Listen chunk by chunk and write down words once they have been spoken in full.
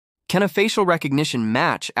Can a facial recognition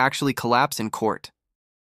match actually collapse in court?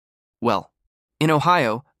 Well, in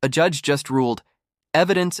Ohio, a judge just ruled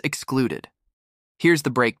evidence excluded. Here's the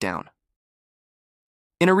breakdown.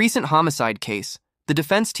 In a recent homicide case, the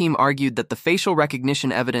defense team argued that the facial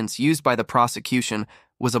recognition evidence used by the prosecution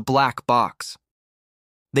was a black box.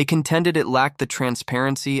 They contended it lacked the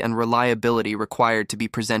transparency and reliability required to be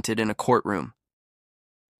presented in a courtroom.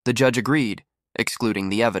 The judge agreed, excluding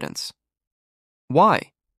the evidence.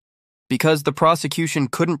 Why? Because the prosecution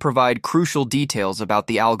couldn't provide crucial details about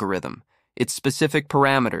the algorithm, its specific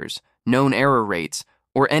parameters, known error rates,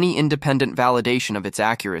 or any independent validation of its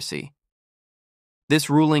accuracy. This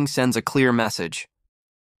ruling sends a clear message.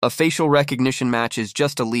 A facial recognition match is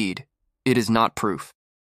just a lead. It is not proof.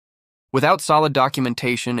 Without solid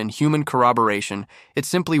documentation and human corroboration, it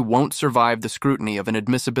simply won't survive the scrutiny of an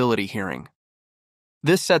admissibility hearing.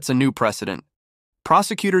 This sets a new precedent.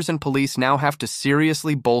 Prosecutors and police now have to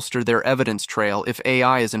seriously bolster their evidence trail if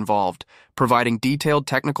AI is involved, providing detailed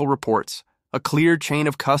technical reports, a clear chain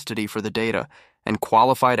of custody for the data, and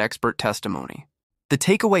qualified expert testimony. The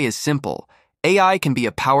takeaway is simple. AI can be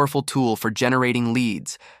a powerful tool for generating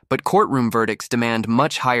leads, but courtroom verdicts demand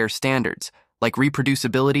much higher standards, like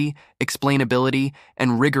reproducibility, explainability,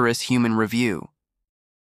 and rigorous human review.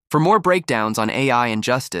 For more breakdowns on AI and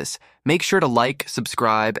justice, make sure to like,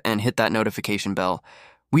 subscribe, and hit that notification bell.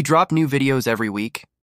 We drop new videos every week.